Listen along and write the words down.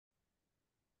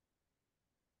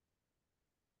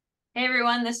Hey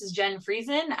everyone, this is Jen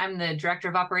Friesen. I'm the Director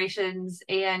of Operations,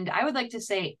 and I would like to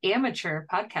say amateur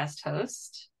podcast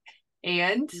host.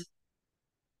 And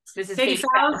this is Katie Katy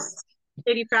Faust,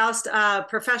 Katie Faust,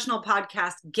 professional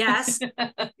podcast guest,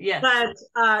 Faust. Yes,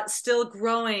 but still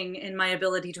growing in my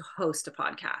ability to host a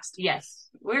podcast. yes.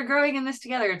 We're growing in this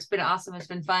together. It's been awesome. It's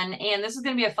been fun. And this is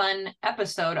going to be a fun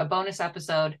episode, a bonus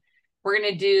episode. We're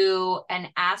going to do an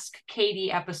Ask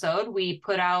Katy episode. We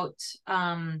put out,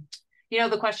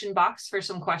 the question box for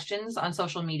some questions on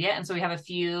social media. And so we have a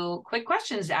few quick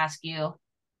questions to ask you.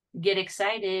 Get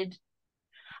excited.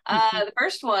 The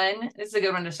first one, this is a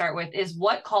good one to start with, is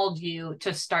what called you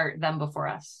to start Them Before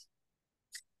Us?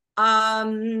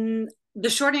 The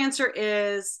short answer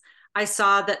is I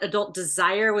saw that adult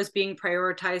desire was being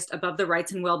prioritized above the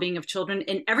rights and well-being of children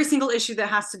in every single issue that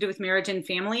has to do with marriage and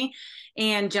family.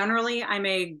 And generally, I'm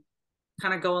a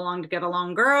kind of go along to get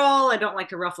along girl. I don't like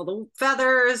to ruffle the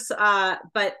feathers.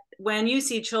 But when you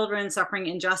see children suffering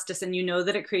injustice and you know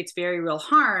that it creates very real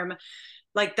harm,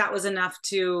 like that was enough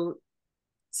to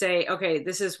say, okay,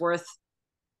 this is worth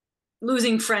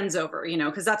losing friends over,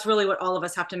 because that's really what all of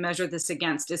us have to measure this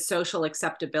against is social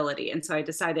acceptability. And so I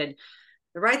decided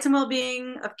the rights and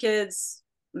well-being of kids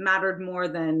mattered more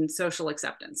than social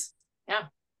acceptance. Yeah,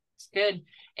 it's good.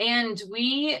 And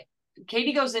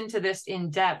Katy goes into this in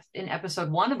depth in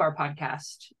episode 1 of our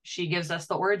podcast. She gives us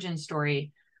the origin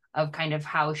story of kind of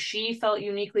how she felt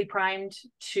uniquely primed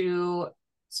to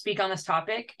speak on this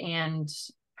topic and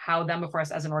how Them Before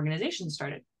Us as an organization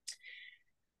started.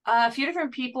 A few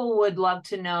different people would love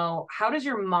to know, how does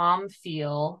your mom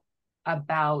feel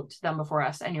about Them Before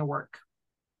Us and your work?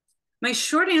 My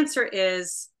short answer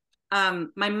is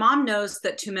my mom knows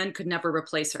that two men could never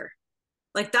replace her.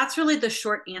 Like, that's really the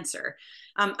short answer.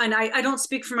 And I don't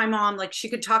speak for my mom. Like, she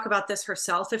could talk about this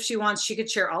herself if she wants. She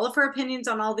could share all of her opinions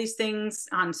on all these things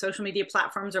on social media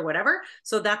platforms or whatever.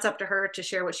 So that's up to her to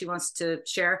share what she wants to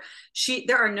share.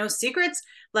 There are no secrets.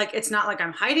 Like, it's not like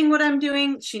I'm hiding what I'm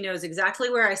doing. She knows exactly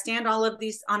where I stand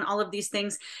on all of these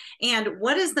things. And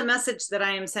what is the message that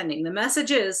I am sending? The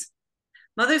message is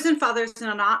mothers and fathers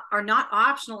are not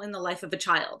optional in the life of a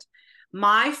child.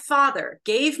 My father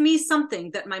gave me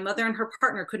something that my mother and her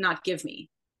partner could not give me.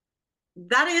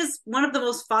 That is one of the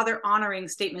most father honoring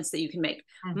statements that you can make.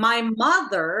 Mm-hmm. My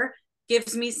mother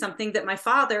gives me something that my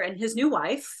father and his new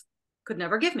wife could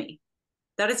never give me.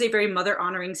 That is a very mother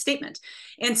honoring statement.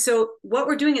 And so what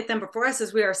we're doing at Them Before Us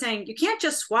is we are saying you can't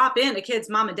just swap in a kid's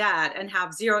mom and dad and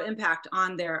have zero impact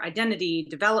on their identity,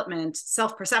 development,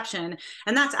 self-perception.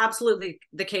 And that's absolutely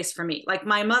the case for me. Like,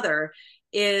 my mother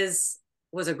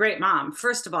was a great mom.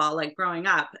 First of all, like, growing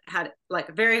up, had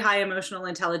like very high emotional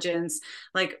intelligence,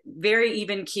 like very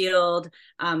even keeled,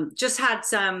 just had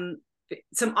some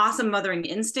awesome mothering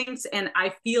instincts. And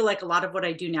I feel like a lot of what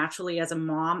I do naturally as a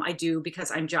mom, I do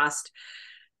because I'm just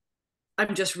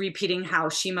repeating how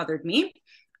she mothered me.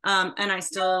 And I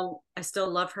still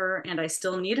love her and I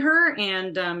still need her.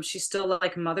 And she still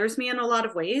like mothers me in a lot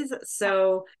of ways.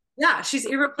 So yeah, she's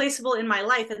irreplaceable in my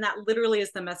life. And that literally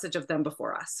is the message of Them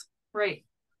Before Us. Right.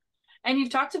 And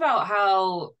you've talked about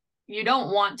how you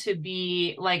don't want to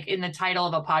be, like, in the title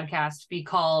of a podcast, be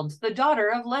called the daughter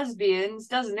of lesbians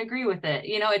doesn't agree with it.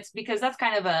 It's because that's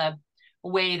kind of a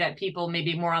way that people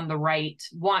maybe more on the right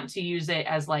want to use it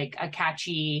as like a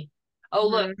catchy, oh,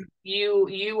 look,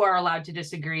 you are allowed to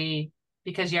disagree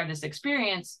because you have this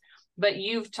experience. But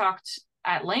you've talked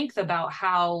at length about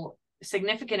how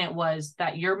significant it was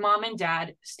that your mom and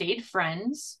dad stayed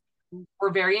friends,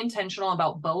 were very intentional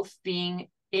about both being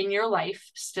in your life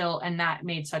still, and that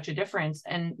made such a difference.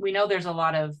 And we know there's a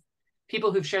lot of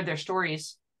people who've shared their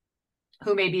stories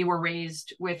who maybe were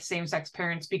raised with same-sex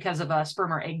parents because of a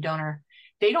sperm or egg donor.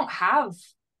 They don't have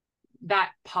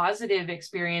that positive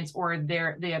experience, or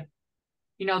their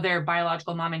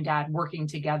biological mom and dad working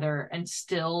together and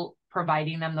still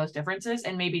providing them those differences.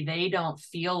 And maybe they don't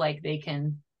feel like they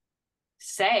can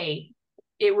say,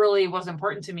 it really was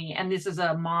important to me. And this is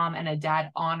a mom and a dad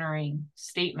honoring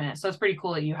statement. So it's pretty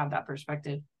cool that you have that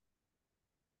perspective.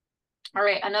 All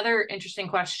right. Another interesting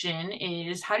question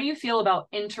is, how do you feel about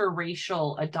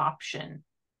interracial adoption?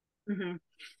 Mm-hmm.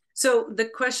 So the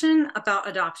question about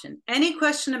adoption, any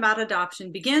question about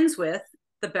adoption begins with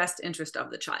the best interest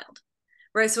of the child,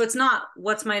 right? So it's not,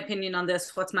 what's my opinion on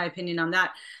this? What's my opinion on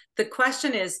that? The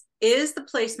question is the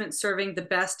placement serving the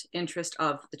best interest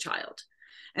of the child?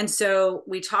 And so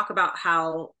we talk about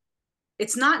how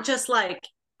it's not just like,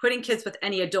 putting kids with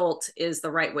any adult is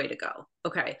the right way to go.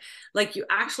 Okay. Like you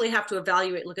actually have to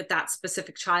evaluate, look at that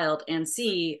specific child and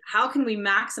see how can we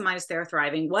maximize their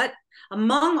thriving? What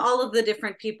among all of the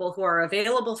different people who are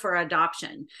available for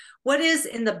adoption, what is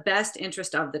in the best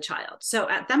interest of the child? So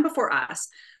at Them Before Us,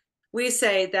 we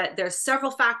say that there's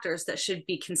several factors that should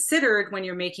be considered when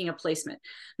you're making a placement.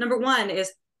 Number one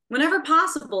is, whenever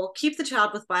possible, keep the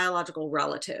child with biological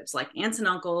relatives like aunts and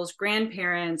uncles,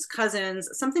 grandparents, cousins,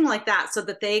 something like that, so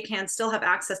that they can still have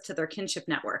access to their kinship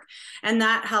network. And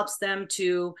that helps them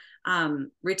to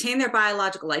retain their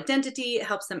biological identity. It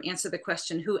helps them answer the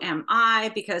question, who am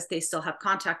I? Because they still have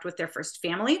contact with their first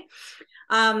family.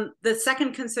 The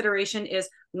second consideration is,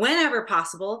 whenever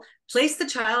possible, place the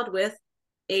child with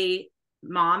a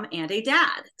mom and a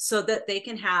dad so that they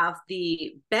can have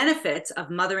the benefits of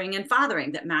mothering and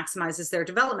fathering that maximizes their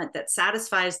development, that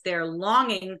satisfies their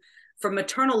longing for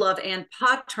maternal love and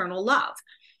paternal love.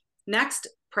 Next,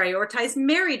 prioritize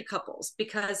married couples,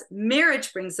 because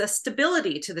marriage brings a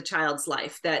stability to the child's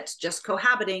life that just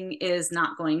cohabiting is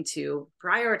not going to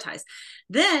prioritize.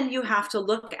 Then you have to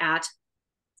look at,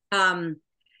 can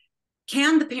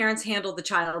the parents handle the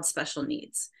child's special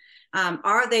needs?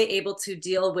 Are they able to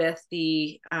deal with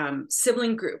the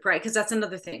sibling group, right? Because that's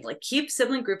another thing, like keep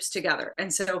sibling groups together.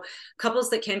 And so couples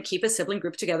that can keep a sibling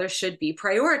group together should be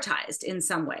prioritized in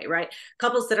some way, right?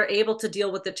 Couples that are able to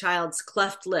deal with the child's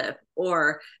cleft lip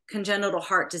or congenital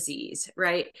heart disease,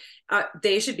 right?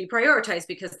 They should be prioritized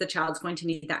because the child's going to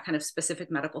need that kind of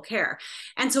specific medical care.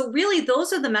 And so really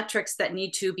those are the metrics that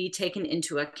need to be taken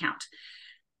into account.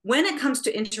 When it comes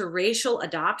to interracial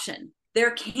adoption,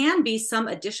 there can be some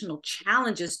additional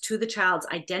challenges to the child's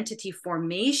identity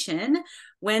formation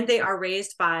when they are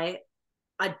raised by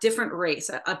a different race,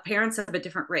 parents of a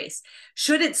different race.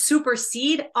 Should it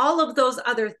supersede all of those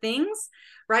other things,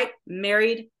 right?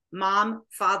 Married, mom,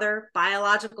 father,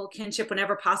 biological kinship,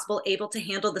 whenever possible, able to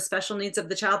handle the special needs of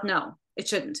the child? No, it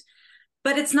shouldn't.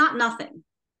 But it's not nothing,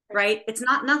 right? It's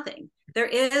not nothing. There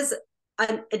is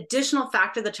an additional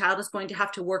factor the child is going to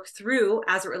have to work through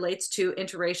as it relates to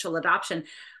interracial adoption.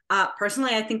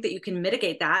 Personally, I think that you can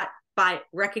mitigate that by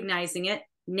recognizing it,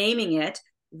 naming it,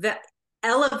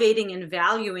 elevating and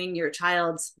valuing your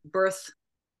child's birth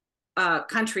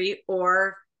country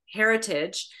or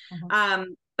heritage.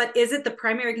 But is it the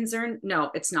primary concern? No,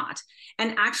 it's not.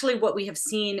 And actually what we have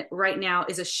seen right now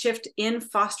is a shift in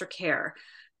foster care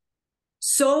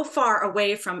so far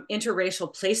away from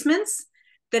interracial placements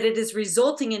that it is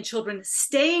resulting in children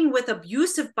staying with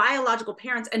abusive biological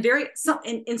parents and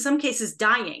in some cases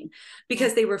dying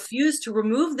because they refuse to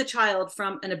remove the child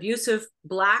from an abusive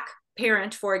Black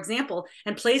parent, for example,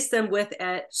 and place them with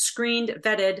a screened,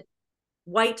 vetted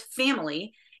white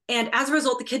family. And as a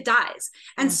result, the kid dies.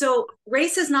 And so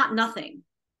race is not nothing,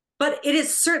 but it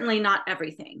is certainly not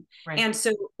everything. Right. And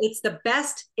so it's the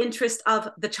best interest of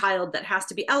the child that has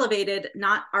to be elevated,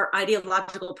 not our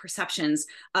ideological perceptions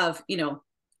of,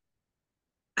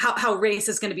 how race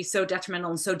is going to be so detrimental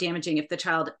and so damaging if the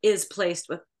child is placed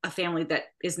with a family that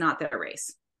is not their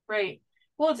race. Right.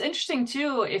 Well, it's interesting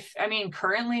too.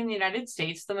 Currently in the United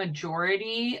States, the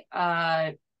majority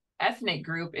ethnic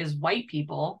group is white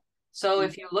people. So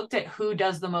if you looked at who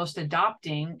does the most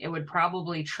adopting, it would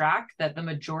probably track that the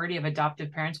majority of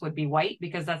adoptive parents would be white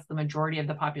because that's the majority of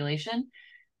the population.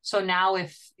 So now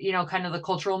if, kind of the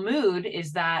cultural mood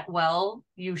is that, well,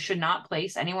 you should not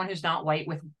place anyone who's not white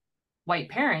with white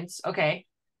parents. Okay.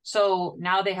 So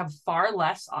now they have far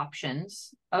less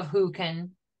options of who can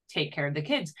take care of the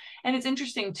kids. And it's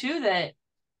interesting too that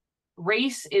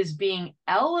race is being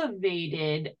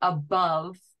elevated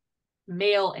above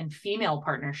male and female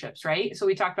partnerships, right? So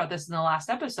we talked about this in the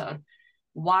last episode.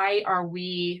 Why are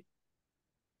we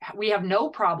have no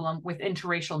problem with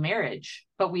interracial marriage,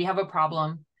 but we have a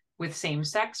problem with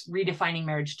same-sex, redefining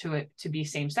marriage to be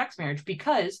same-sex marriage,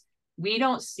 because we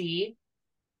don't see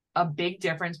a big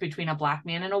difference between a Black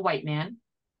man and a white man.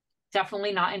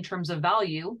 Definitely not in terms of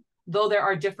value, though there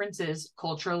are differences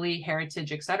culturally,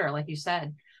 heritage, etc., like you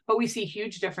said. But we see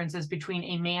huge differences between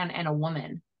a man and a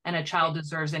woman, and a child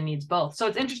deserves and needs both. So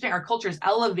it's interesting. Our culture has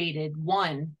elevated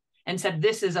one and said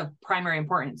this is of primary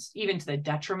importance, even to the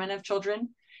detriment of children.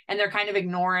 And they're kind of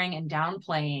ignoring and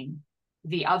downplaying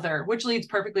the other, which leads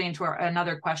perfectly into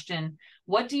another question.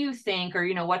 What do you think, or,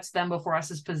 what's Them Before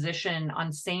Us's position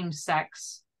on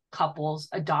same-sex couples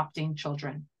adopting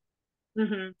children?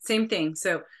 Same thing.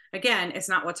 So again, it's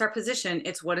not what's our position,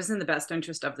 it's what is in the best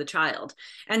interest of the child.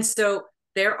 And so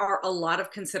there are a lot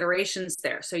of considerations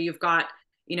there. So you've got,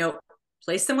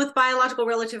 place them with biological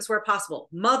relatives where possible,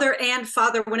 mother and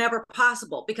father whenever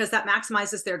possible, because that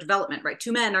maximizes their development, right?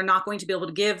 Two men are not going to be able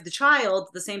to give the child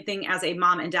the same thing as a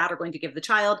mom and dad are going to give the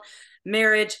child.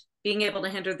 Marriage, being able to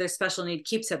handle their special need,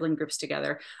 keep sibling groups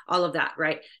together, all of that,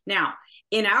 right? Now,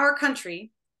 in our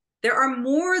country, there are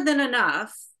more than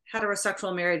enough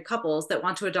heterosexual married couples that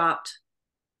want to adopt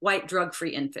white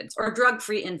drug-free infants or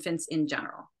drug-free infants in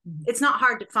general. Mm-hmm. It's not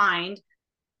hard to find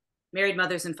married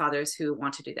mothers and fathers who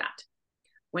want to do that.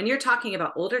 When you're talking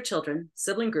about older children,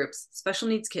 sibling groups, special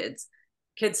needs kids,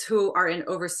 kids who are in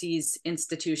overseas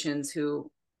institutions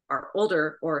who are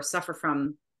older or suffer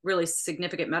from really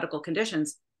significant medical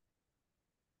conditions,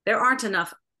 there aren't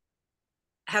enough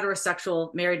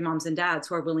heterosexual married moms and dads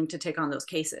who are willing to take on those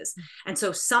cases. And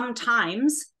so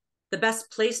sometimes the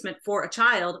best placement for a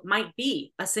child might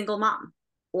be a single mom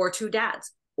or two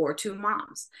dads or two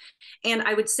moms. And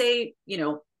I would say, you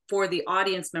know, for the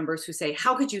audience members who say,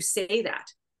 how could you say that?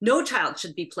 No child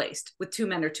should be placed with two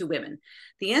men or two women.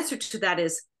 The answer to that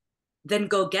is, then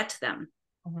go get them.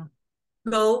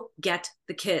 Mm-hmm. Go get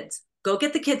the kids. Go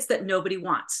get the kids that nobody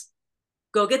wants.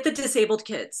 Go get the disabled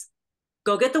kids.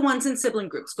 Go get the ones in sibling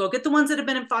groups. Go get the ones that have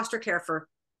been in foster care for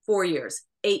 4 years,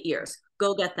 8 years.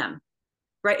 Go get them,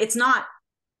 right? It's not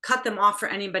cut them off for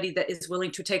anybody that is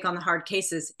willing to take on the hard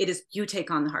cases. It is you take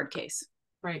on the hard case.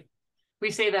 Right. We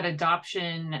say that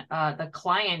adoption, the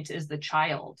client is the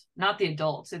child, not the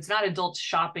adults. It's not adults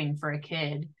shopping for a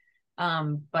kid,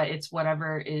 but it's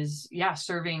whatever is,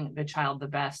 serving the child the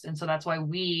best. And so that's why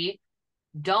we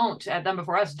don't, at Them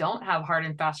Before Us, don't have hard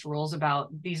and fast rules about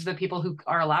these are the people who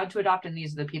are allowed to adopt and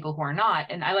these are the people who are not.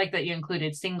 And I like that you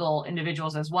included single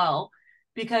individuals as well,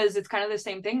 because it's kind of the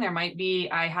same thing. There might be,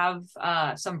 I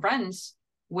have some friends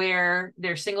where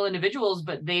they're single individuals,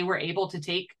 but they were able to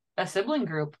take a sibling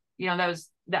group, you know,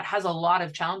 that has a lot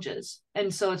of challenges.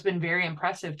 And so it's been very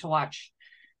impressive to watch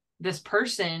this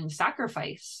person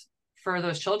sacrifice for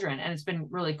those children. And it's been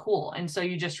really cool. And so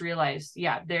you just realize,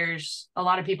 there's a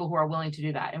lot of people who are willing to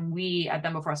do that. And we at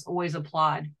Them Before Us always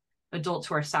applaud adults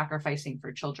who are sacrificing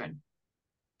for children.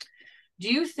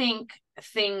 Do you think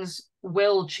things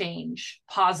will change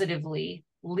positively,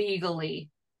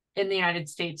 legally in the United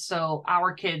States? So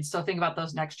our kids, so think about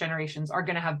those next generations, are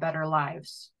going to have better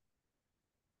lives?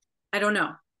 I don't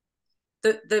know.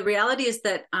 The reality is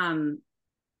that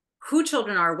who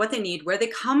children are, what they need, where they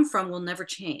come from will never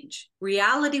change.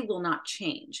 Reality will not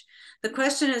change. The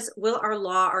question is, will our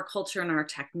law, our culture, and our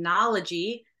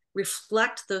technology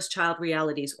reflect those child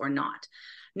realities or not?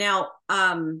 Now,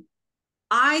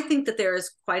 I think that there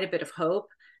is quite a bit of hope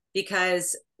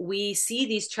because we see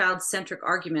these child-centric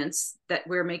arguments that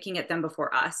we're making at Them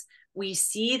Before Us. We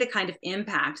see the kind of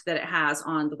impact that it has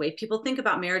on the way people think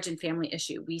about marriage and family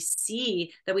issue. We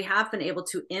see that we have been able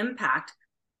to impact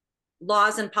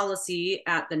laws and policy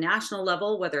at the national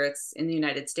level, whether it's in the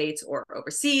United States or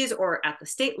overseas or at the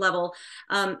state level.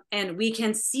 And we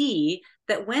can see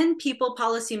that when people,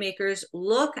 policymakers,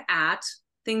 look at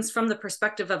things from the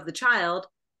perspective of the child,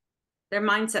 their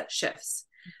mindset shifts.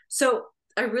 So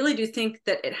I really do think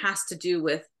that it has to do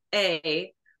with,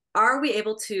 are we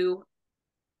able to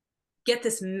get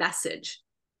this message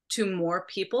to more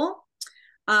people?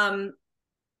 And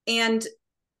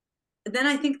then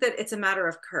I think that it's a matter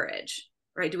of courage,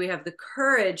 right? Do we have the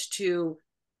courage to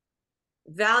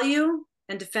value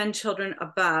and defend children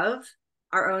above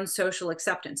our own social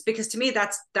acceptance? Because to me,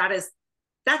 that's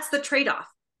the trade-off.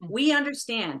 We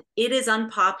understand it is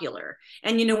unpopular.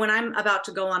 And, you know, when I'm about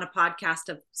to go on a podcast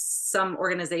of some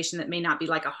organization that may not be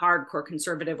like a hardcore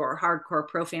conservative or a hardcore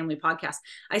pro-family podcast,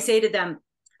 I say to them,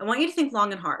 I want you to think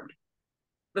long and hard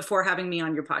before having me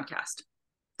on your podcast.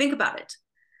 Think about it,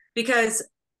 because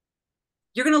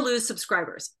you're going to lose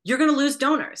subscribers. You're going to lose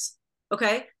donors.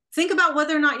 Okay. Think about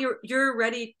whether or not you're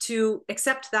ready to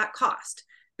accept that cost,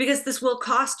 because this will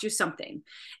cost you something.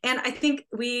 And I think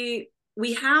we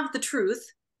have the truth.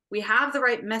 We have the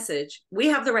right message. We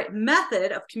have the right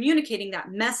method of communicating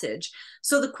that message.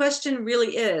 So the question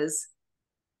really is,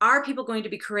 are people going to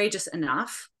be courageous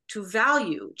enough to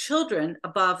value children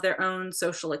above their own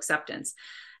social acceptance?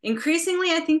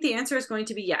 Increasingly, I think the answer is going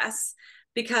to be yes,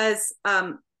 because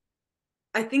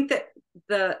I think that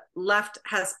the left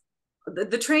has,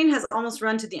 the train has almost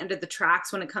run to the end of the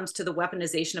tracks when it comes to the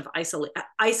weaponization of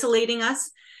isolating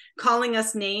us, calling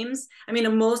us names. I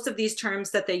mean, most of these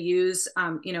terms that they use,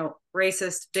 you know,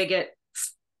 racist, bigot,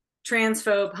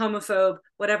 transphobe, homophobe,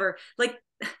 whatever, like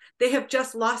they have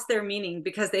just lost their meaning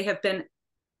because they have been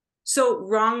so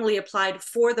wrongly applied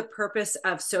for the purpose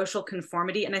of social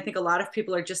conformity. And I think a lot of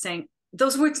people are just saying,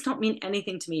 those words don't mean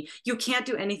anything to me. You can't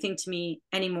do anything to me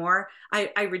anymore.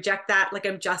 I reject that. Like,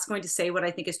 I'm just going to say what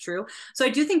I think is true. So I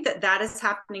do think that that is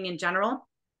happening in general.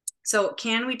 So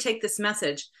can we take this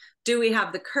message? Do we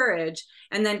have the courage?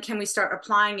 And then can we start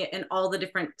applying it in all the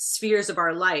different spheres of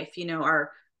our life, you know,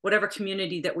 our whatever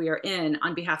community that we are in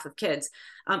on behalf of kids?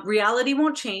 Reality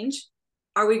won't change.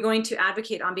 Are we going to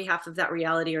advocate on behalf of that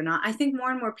reality or not? I think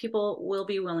more and more people will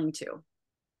be willing to.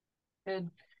 Good.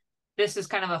 This is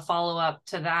kind of a follow-up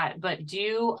to that, but do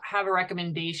you have a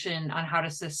recommendation on how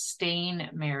to sustain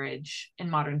marriage in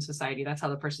modern society? That's how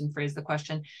the person phrased the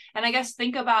question. And I guess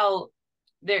think about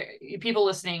there people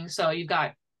listening. So you've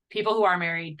got people who are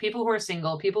married, people who are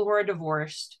single, people who are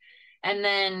divorced, and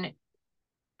then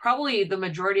probably the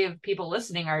majority of people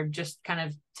listening are just kind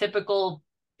of typical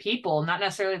people, not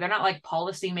necessarily, they're not like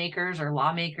policymakers or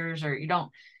lawmakers, or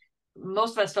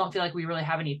most of us don't feel like we really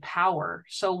have any power.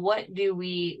 So what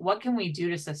can we do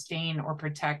to sustain or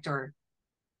protect or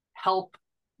help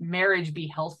marriage be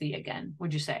healthy again,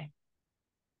 would you say?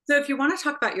 So if you want to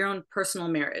talk about your own personal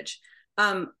marriage,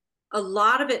 a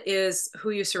lot of it is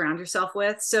who you surround yourself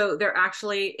with. So there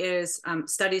actually is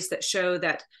studies that show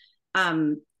that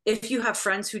if you have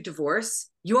friends who divorce,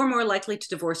 you're more likely to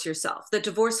divorce yourself. That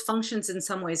divorce functions in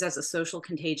some ways as a social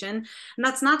contagion. And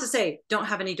that's not to say don't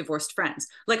have any divorced friends.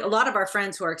 Like, a lot of our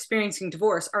friends who are experiencing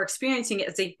divorce are experiencing it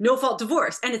as a no-fault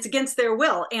divorce, and it's against their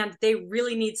will, and they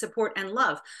really need support and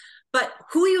love. But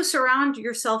who you surround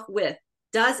yourself with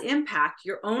does impact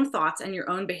your own thoughts and your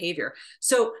own behavior.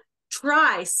 So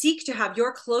seek to have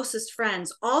your closest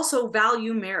friends also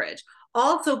value marriage,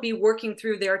 also be working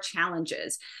through their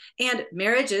challenges. And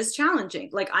marriage is challenging.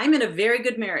 Like, I'm in a very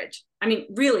good marriage. I mean,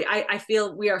 really, I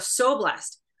feel we are so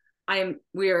blessed.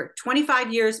 We're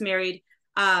 25 years married.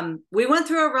 We went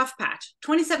through a rough patch.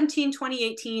 2017,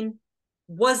 2018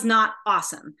 was not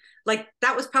awesome. Like,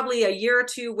 that was probably a year or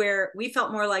two where we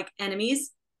felt more like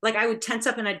enemies. Like, I would tense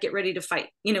up and I'd get ready to fight,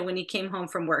 you know, when he came home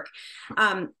from work.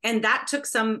 And that took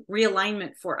some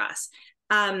realignment for us.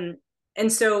 And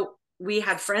so we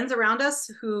had friends around us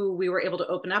who we were able to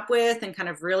open up with and kind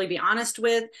of really be honest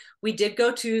with. We did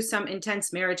go to some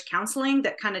intense marriage counseling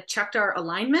that kind of checked our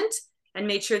alignment and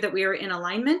made sure that we were in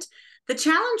alignment. The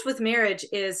challenge with marriage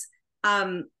is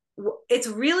it's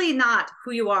really not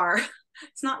who you are.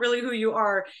 It's not really who you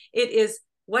are. It is,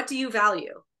 what do you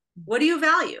value? What do you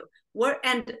value?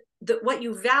 What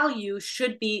you value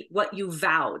should be what you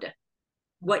vowed.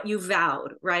 What you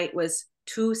vowed, right, was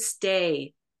to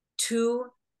stay, to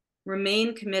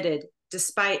remain committed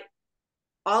despite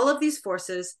all of these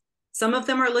forces. Some of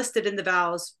them are listed in the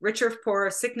vows: rich or poor,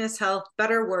 sickness, health,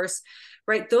 better, worse,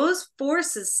 right? Those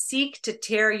forces seek to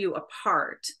tear you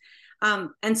apart.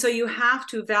 And so you have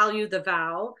to value the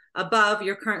vow above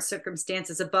your current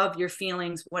circumstances, above your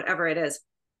feelings, whatever it is.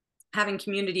 Having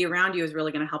community around you is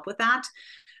really going to help with that.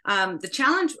 The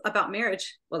challenge about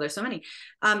marriage, well, there's so many,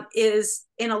 is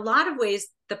in a lot of ways,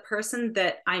 the person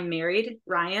that I married,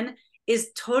 Ryan,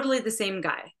 is totally the same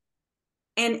guy.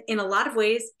 And in a lot of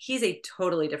ways, he's a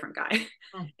totally different guy.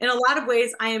 In a lot of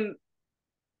ways, I am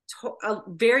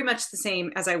very much the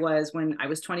same as I was when I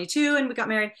was 22 and we got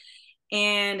married.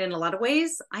 And in a lot of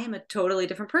ways, I am a totally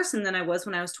different person than I was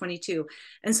when I was 22.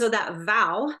 And so that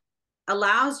vow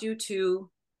allows you to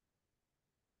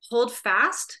hold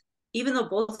fast, even though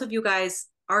both of you guys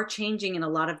are changing in a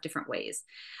lot of different ways.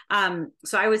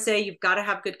 So I would say you've got to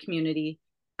have good community.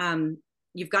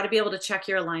 You've got to be able to check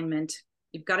your alignment.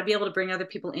 You've got to be able to bring other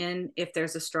people in if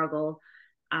there's a struggle.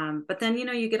 But then, you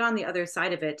know, you get on the other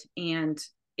side of it, and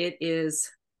it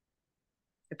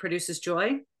produces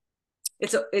joy.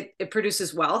 It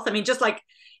produces wealth. I mean, just like,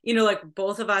 you know, like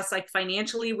both of us, like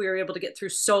financially, we were able to get through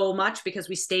so much because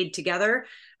we stayed together.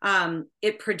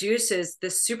 It produces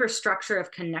this superstructure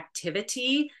of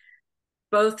connectivity,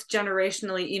 both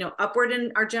generationally, you know, upward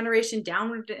in our generation,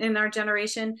 downward in our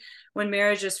generation. When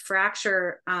marriages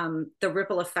fracture, the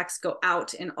ripple effects go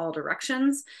out in all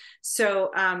directions. So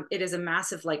it is a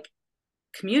massive, like,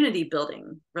 community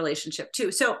building relationship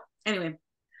too. So anyway,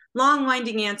 long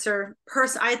winding answer.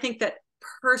 I think that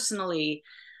personally,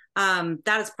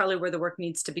 that is probably where the work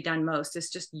needs to be done most. It's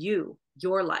just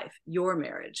your life, your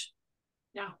marriage.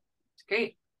 Yeah, it's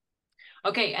great.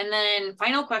 Okay, and then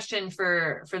final question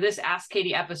for this Ask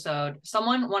Katy episode.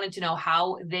 Someone wanted to know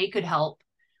how they could help.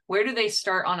 Where do they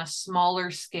start on a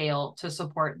smaller scale to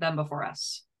support them before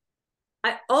us?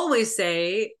 I always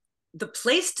say the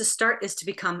place to start is to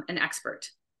become an expert.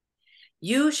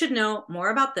 You should know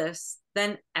more about this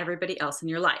than everybody else in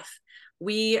your life.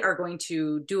 we are going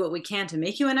to do what we can to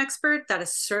make you an expert. That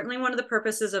is certainly one of the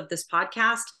purposes of this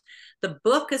podcast. The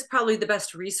book is probably the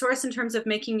best resource in terms of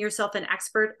making yourself an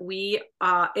expert.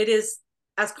 It is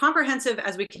as comprehensive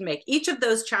as we can make. Each of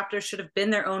those chapters should have been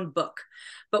their own book,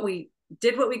 but we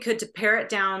did what we could to pare it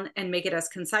down and make it as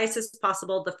concise as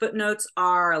possible. The footnotes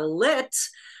are lit,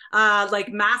 like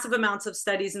massive amounts of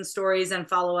studies and stories and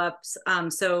follow-ups.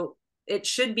 So it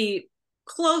should be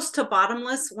close to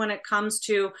bottomless when it comes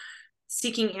to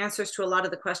seeking answers to a lot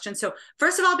of the questions. So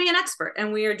first of all, be an expert,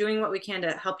 and we are doing what we can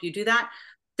to help you do that.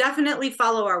 Definitely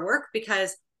follow our work,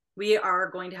 because we are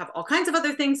going to have all kinds of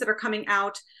other things that are coming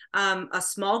out. A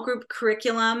small group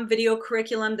curriculum, video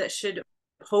curriculum that should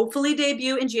hopefully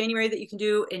debut in January, that you can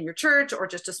do in your church or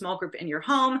just a small group in your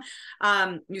home.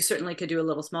 You certainly could do a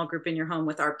little small group in your home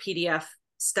with our PDF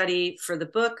study for the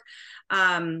book.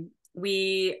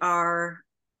 We are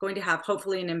going to have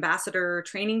hopefully an ambassador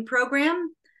training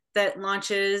program that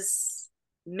launches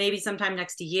maybe sometime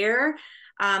next year.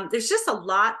 There's just a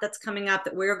lot that's coming up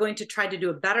that we're going to try to do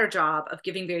a better job of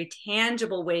giving very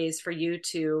tangible ways for you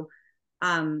to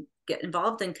get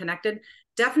involved and connected.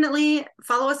 Definitely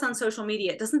follow us on social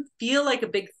media. It doesn't feel like a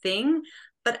big thing,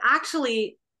 but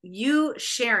actually you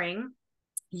sharing,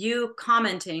 you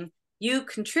commenting, you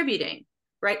contributing,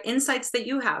 right? Insights that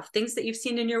you have, things that you've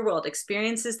seen in your world,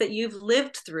 experiences that you've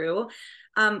lived through,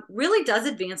 really does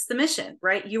advance the mission,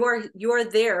 right? You are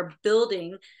there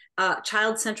building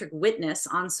child-centric witness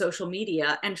on social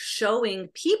media and showing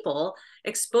people,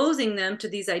 exposing them to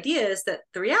these ideas, that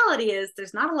the reality is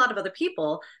there's not a lot of other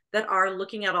people that are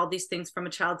looking at all these things from a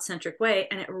child-centric way,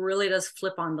 and it really does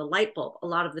flip on the light bulb a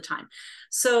lot of the time.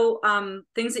 So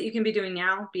things that you can be doing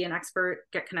now: be an expert,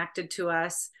 get connected to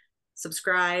us,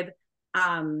 subscribe,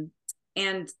 and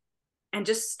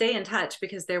just stay in touch,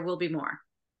 because there will be more.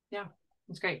 Yeah,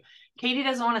 that's great. Katy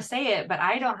doesn't want to say it, but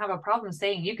I don't have a problem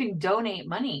saying you can donate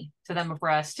money to them for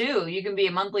us too. You can be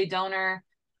a monthly donor.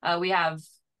 We have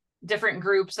different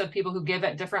groups of people who give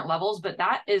at different levels, but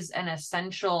that is an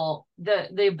essential,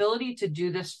 the ability to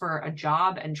do this for a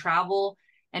job and travel,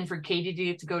 and for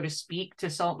Katy to go to speak to,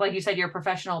 so like you said, you're a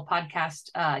professional podcast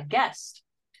guest.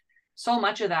 So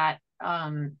much of that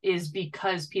is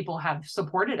because people have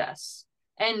supported us.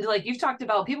 And like you've talked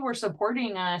about, people were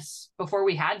supporting us before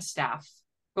we had staff,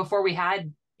 before we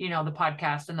had, the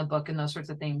podcast and the book and those sorts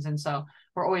of things. And so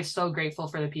we're always so grateful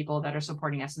for the people that are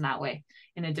supporting us in that way,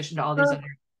 in addition to all these other.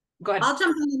 Go ahead. I'll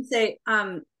jump in and say,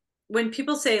 when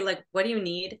people say, like, what do you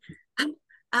need?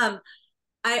 I'm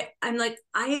like,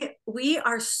 I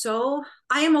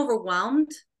am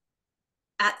overwhelmed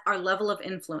at our level of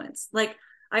influence. Like,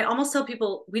 I almost tell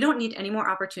people, we don't need any more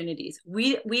opportunities.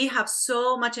 We have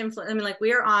so much influence. I mean, like,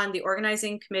 we are on the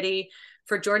organizing committee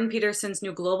for Jordan Peterson's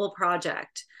new global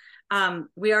project.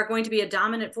 We are going to be a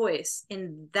dominant voice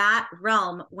in that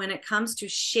realm when it comes to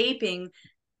shaping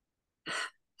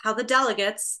how the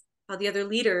delegates, how the other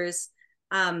leaders,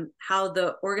 how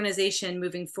the organization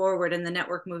moving forward and the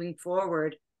network moving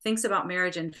forward thinks about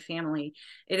marriage and family.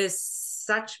 It is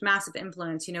such massive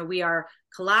influence. We are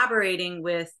collaborating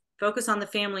with Focus on the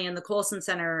Family and the Colson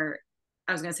Center.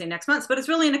 I was going to say next month, but it's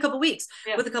really in a couple of weeks,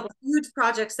 with a couple of huge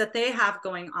projects that they have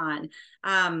going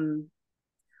on.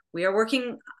 We are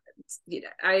working,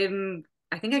 I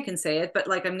think I can say it, but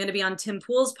like, I'm going to be on Tim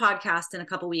Pool's podcast in a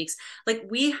couple of weeks. Like,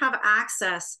 we have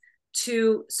access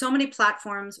to so many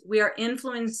platforms. We are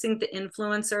influencing the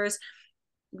influencers.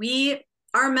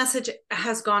 Our message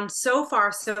has gone so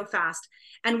far, so fast.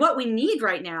 And what we need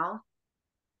right now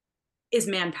is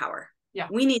manpower. Yeah.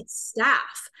 We need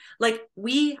staff. Like,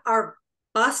 we are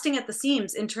busting at the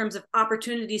seams in terms of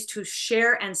opportunities to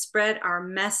share and spread our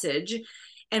message.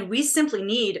 And we simply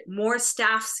need more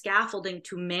staff scaffolding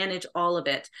to manage all of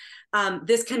it.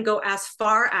 This can go as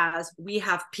far as we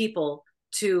have people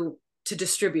to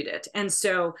distribute it. And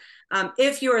so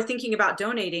if you are thinking about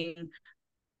donating,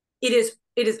 it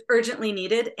is urgently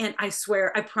needed. And I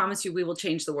swear, I promise you, we will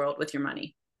change the world with your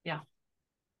money. Yeah.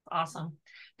 Awesome.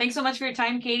 Thanks so much for your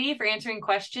time, Katy, for answering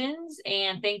questions.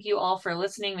 And thank you all for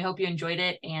listening. We hope you enjoyed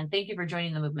it. And thank you for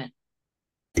joining the movement.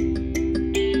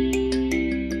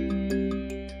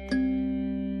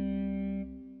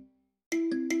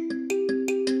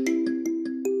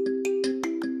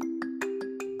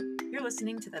 You're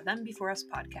listening to the Them Before Us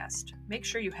podcast. Make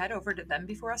sure you head over to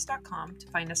thembeforeus.com to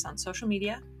find us on social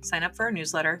media, sign up for our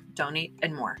newsletter, donate,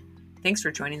 and more. Thanks for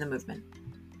joining the movement.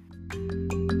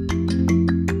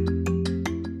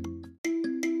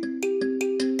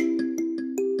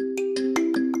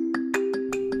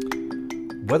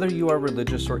 Whether you are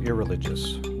religious or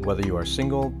irreligious, whether you are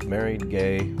single, married,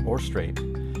 gay, or straight,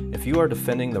 if you are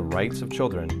defending the rights of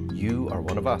children, you are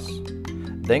one of us.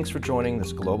 Thanks for joining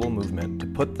this global movement to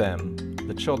put them,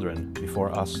 the children,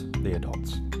 before us, the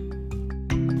adults.